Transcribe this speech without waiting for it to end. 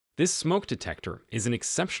This smoke detector is an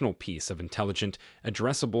exceptional piece of intelligent,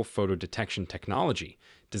 addressable photo detection technology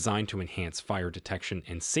designed to enhance fire detection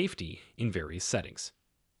and safety in various settings.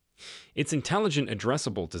 Its intelligent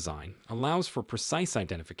addressable design allows for precise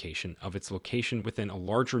identification of its location within a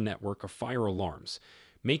larger network of fire alarms,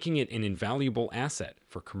 making it an invaluable asset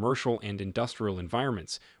for commercial and industrial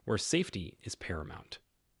environments where safety is paramount.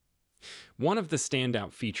 One of the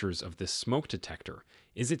standout features of this smoke detector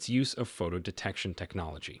is its use of photo detection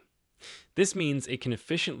technology. This means it can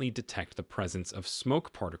efficiently detect the presence of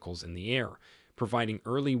smoke particles in the air, providing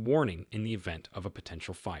early warning in the event of a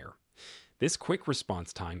potential fire. This quick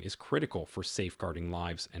response time is critical for safeguarding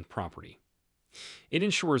lives and property. It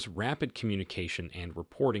ensures rapid communication and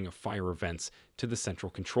reporting of fire events to the central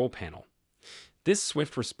control panel. This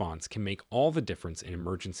swift response can make all the difference in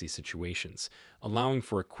emergency situations, allowing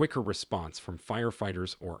for a quicker response from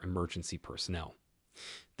firefighters or emergency personnel.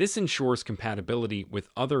 This ensures compatibility with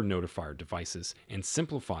other notifier devices and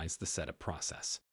simplifies the setup process.